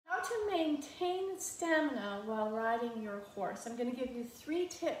to maintain stamina while riding your horse. I'm going to give you 3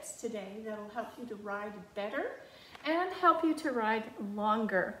 tips today that will help you to ride better and help you to ride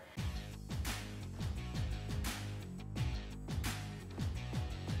longer.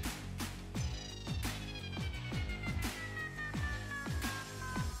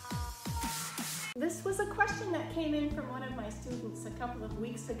 This was a question that came in from one of my students a couple of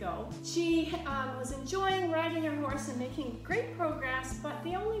weeks ago. She was enjoying riding her horse and making great progress, but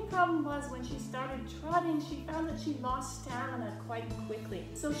the only problem was when she started trotting, she found that she lost stamina quite quickly.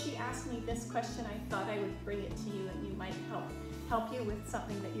 So she asked me this question. I thought I would bring it to you and you might help you with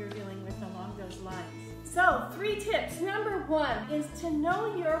something that you're dealing with along those lines. So 3 tips. Number 1 is to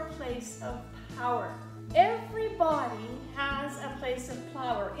know your place of power. Everybody has a place of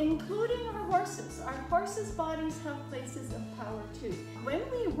power, including our horses. Our horses' bodies have places of power too. When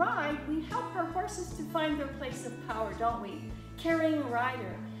we ride, we help our horses to find their place of power, don't we? Carrying a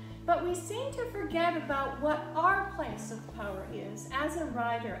rider. But we seem to forget about what our place of power is as a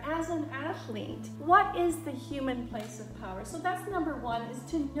rider, as an athlete. What is the human place of power? So that's number 1, is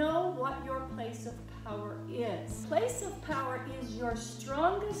to know what your place of power is. Place of power is your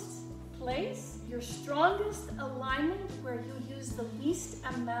strongest place, your strongest alignment, where you use the least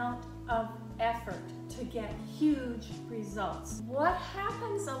amount of effort to get huge results. What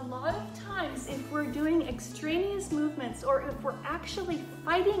happens a lot of times if we're doing extraneous movements or if we're actually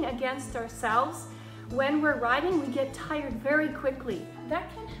fighting against ourselves when we're riding, we get tired very quickly.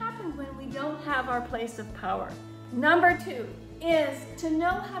 That can happen when we don't have our place of power. Number 2 is to know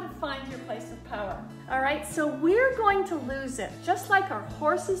how to find your place of power. All right, so we're going to lose it. Just like our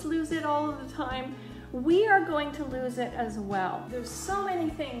horses lose it all of the time, we are going to lose it as well. There's so many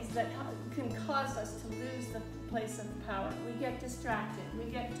things that can cause us to lose the place of power. We get distracted,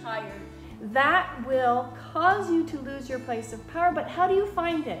 we get tired. That will cause you to lose your place of power, but how do you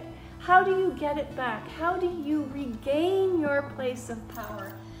find it? How do you get it back? How do you regain your place of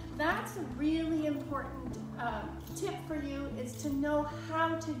power? That's a really important tip for you, is to know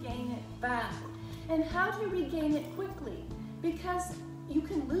how to gain it back and how to regain it quickly, because you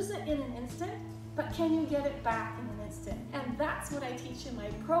can lose it in an instant, but can you get it back in an instant? And that's what I teach in my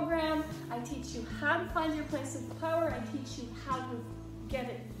program. I teach you how to find your place of power. I teach you how to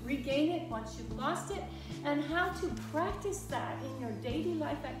regain it once you've lost it, and how to practice that in your daily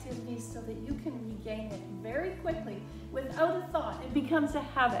life activities so that you can regain it very quickly without a thought. It becomes a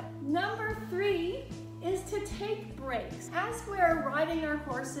habit. Number 3 is to take breaks. As we're riding our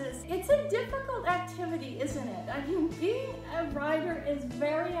horses, it's a difficult activity, isn't it? I mean, being a rider is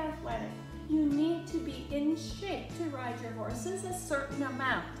very athletic. You need to be in shape to ride your horses a certain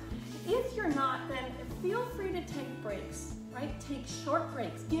amount. If you're not, then feel free to take breaks, right? Take short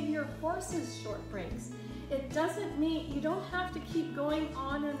breaks. Give your horses short breaks. It doesn't mean you don't have to keep going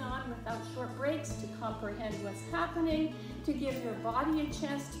on and on without short breaks to comprehend what's happening, to give your body a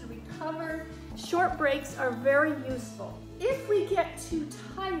chance to recover. Short breaks are very useful. If we get too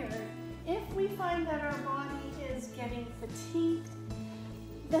tired, if we find that our body is getting fatigued,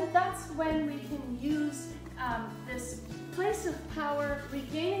 then that's when we can use this place of power,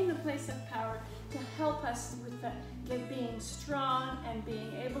 regaining the place of power, to help us with being strong and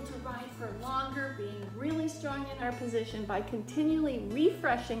being able to ride for longer, being really strong in our position by continually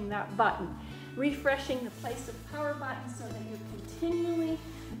refreshing that button, refreshing the place of power button so that you're continually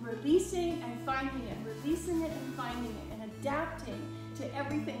releasing and finding it, releasing it and finding it, and adapting to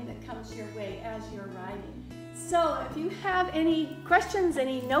everything that comes your way as you're riding. So if you have any questions,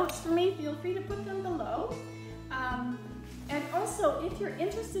 any notes for me, feel free to put them below. And also, if you're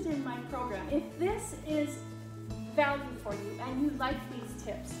interested in my program, if this is value for you and you like these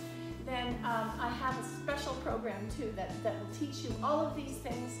tips, then I have a special program too that will teach you all of these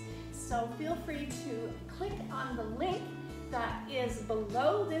things. So feel free to click on the link that is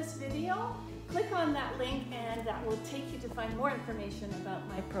below this video. Click on that link and that will take you to find more information about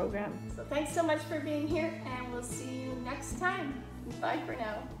my program. So thanks so much for being here, and we'll see you next time. Bye for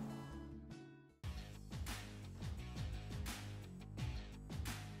now.